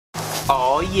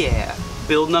Oh yeah,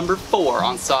 build number 4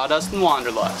 on Sawdust and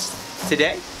Wanderlust.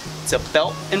 Today, it's a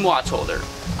belt and watch holder.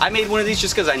 I made one of these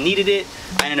just because I needed it.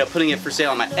 I ended up putting it for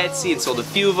sale on my Etsy and sold a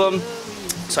few of them.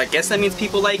 So I guess that means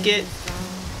people like it.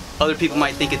 Other people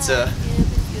might think it's a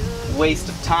waste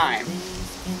of time.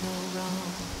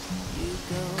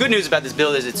 Good news about this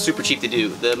build is it's super cheap to do.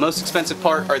 The most expensive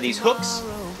part are these hooks,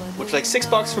 which are like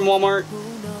 $6 from Walmart.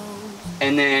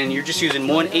 And then you're just using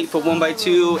one 8-foot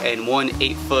 1x2 and one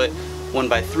 8-foot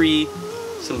 1x3,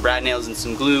 some brad nails and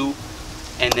some glue.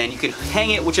 And then you can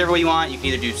hang it whichever way you want. You can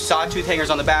either do sawtooth hangers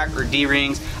on the back or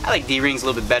D-rings. I like D-rings a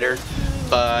little bit better,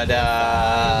 but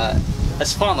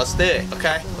it's fun. Let's do it,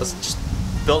 okay? Let's just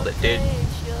build it, dude.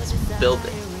 Let's build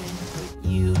it.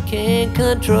 You can't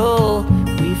control,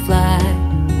 we fly,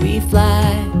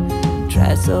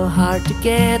 try so hard to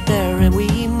get there, and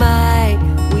we might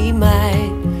be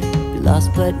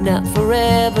lost but not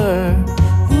forever.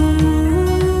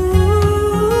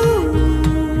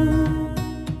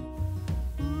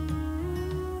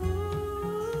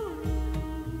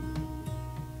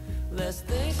 There's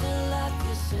things in life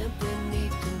you simply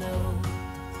need to know,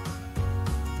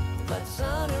 but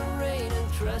sun and rain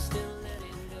and trust in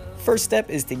letting go. First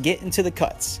step is to get into the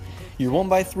cuts. Your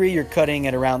 1x3 you're cutting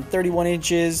at around 31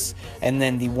 inches, and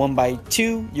then the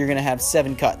 1x2 you're going to have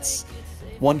 7 cuts.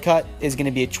 One cut is going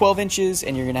to be at 12 inches,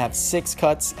 and you're going to have 6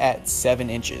 cuts at 7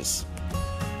 inches.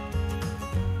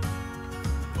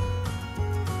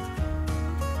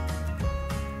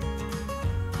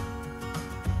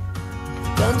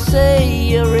 Don't say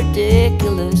you're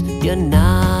ridiculous, you're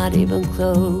not even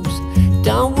close.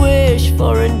 Don't wish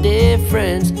for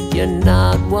indifference, you're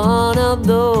not one of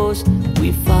those.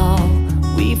 We fall.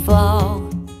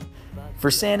 For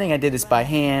sanding, I did this by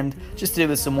hand, just did it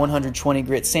with some 120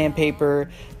 grit sandpaper.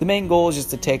 The main goal is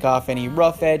just to take off any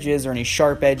rough edges or any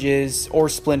sharp edges or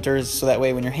splinters, so that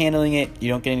way when you're handling it, you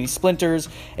don't get any splinters.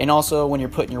 And also when you're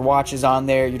putting your watches on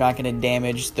there, you're not going to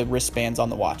damage the wristbands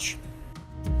on the watch.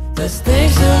 There's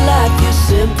things in life you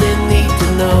simply need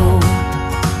to know,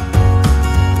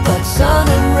 but sun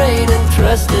and rain and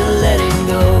trust in letting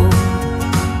go.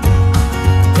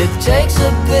 It takes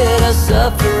a bit of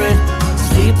suffering,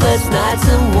 sleepless nights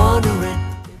and wandering.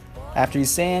 After you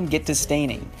sand, get to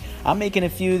staining. I'm making a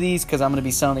few of these because I'm going to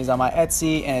be selling these on my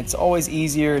Etsy, and it's always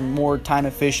easier and more time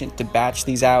efficient to batch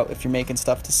these out if you're making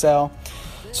stuff to sell.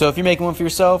 So if you're making one for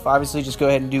yourself, obviously just go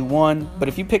ahead and do one. But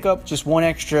if you pick up just one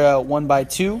extra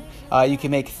 1x2, you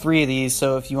can make 3 of these.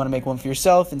 So if you want to make one for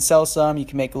yourself and sell some, you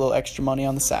can make a little extra money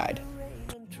on the side.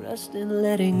 Trust in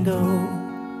letting go.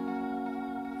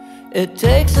 It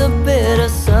takes a bit of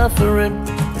suffering,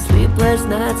 sleepless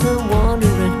nights and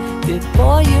wandering,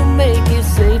 before you make it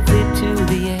safely to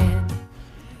the end.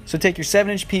 So take your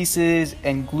 7-inch pieces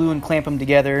and glue and clamp them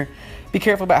together. Be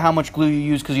careful about how much glue you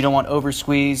use because you don't want over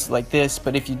squeeze like this,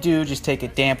 but if you do, just take a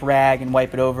damp rag and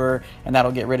wipe it over and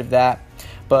that'll get rid of that.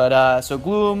 But so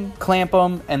glue them, clamp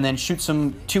them, and then shoot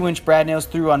some 2-inch brad nails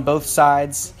through on both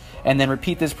sides, and then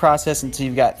repeat this process until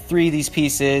you've got 3 of these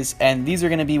pieces, and these are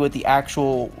going to be what the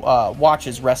actual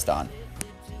watches rest on.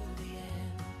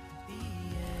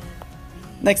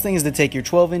 Next thing is to take your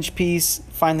 12-inch piece,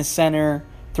 find the center,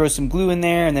 throw some glue in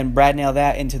there, and then brad nail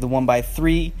that into the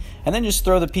 1x3, and then just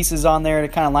throw the pieces on there to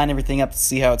kind of line everything up to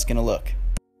see how it's going to look.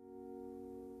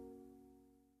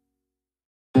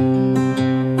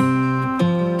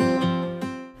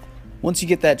 Once you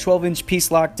get that 12-inch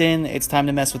piece locked in, it's time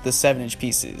to mess with the 7-inch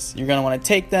pieces. You're going to want to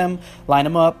take them, line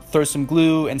them up, throw some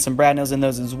glue and some brad nails in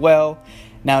those as well.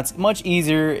 Now it's much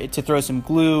easier to throw some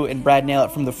glue and brad nail it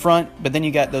from the front, but then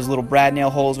you got those little brad nail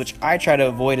holes, which I try to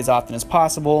avoid as often as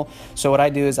possible. So what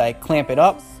I do is I clamp it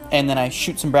up, and then I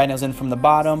shoot some brad nails in from the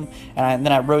bottom, and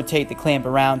then I rotate the clamp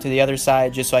around to the other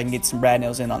side just so I can get some brad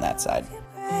nails in on that side.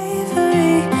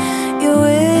 Your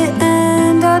wit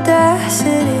and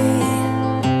audacity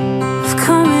of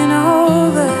coming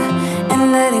over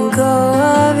and letting go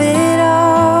of it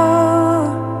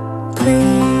all.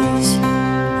 Please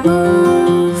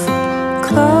move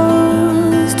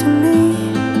close to me.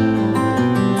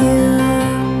 You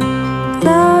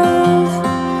love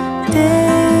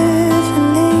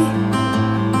differently,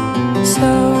 so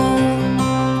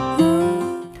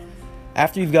move.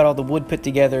 After you've got all the wood put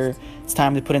together, it's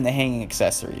time to put in the hanging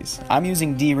accessories. I'm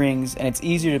using D-rings, and it's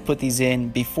easier to put these in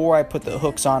before I put the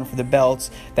hooks on for the belts.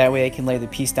 That way I can lay the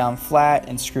piece down flat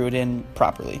and screw it in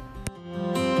properly.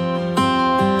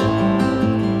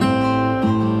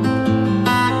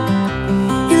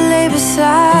 You lay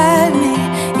beside me,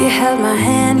 you held my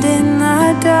hand in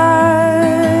the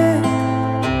dark.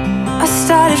 I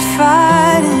started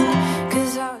fighting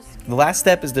 'cause I was The last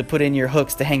step is to put in your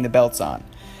hooks to hang the belts on.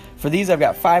 For these, I've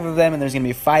got 5 of them, and there's going to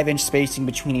be 5-inch spacing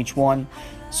between each one.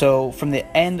 So from the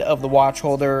end of the watch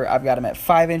holder, I've got them at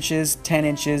 5 inches, 10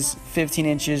 inches, 15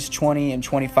 inches, 20, and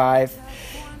 25.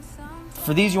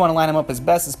 For these, you want to line them up as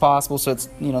best as possible so it's,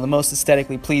 you know, the most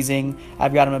aesthetically pleasing.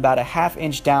 I've got them about a 1/2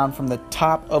 inch down from the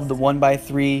top of the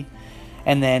 1x3,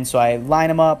 and then so I line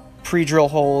them up, pre-drill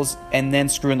holes, and then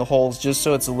screw in the holes just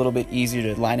so it's a little bit easier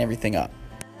to line everything up.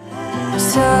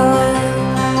 So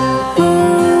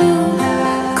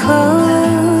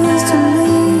close to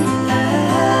me,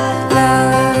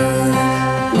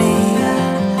 love me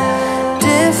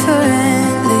differently.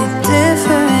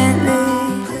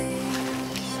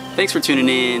 Thanks for tuning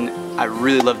in. I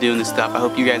really love doing this stuff. I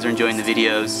hope you guys are enjoying the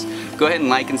videos. Go ahead and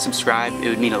like and subscribe. It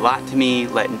would mean a lot to me,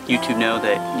 letting YouTube know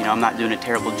that, you know, I'm not doing a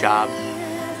terrible job.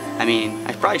 I mean,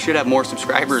 I probably should have more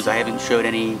subscribers. I haven't showed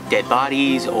any dead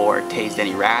bodies or tased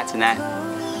any rats, and that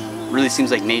really seems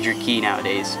like major key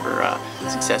nowadays for a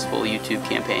successful YouTube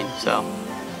campaign. So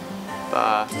if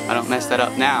I don't mess that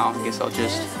up now, I guess I'll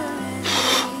just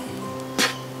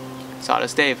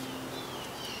Sawdust Dave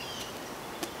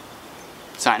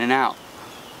signing out.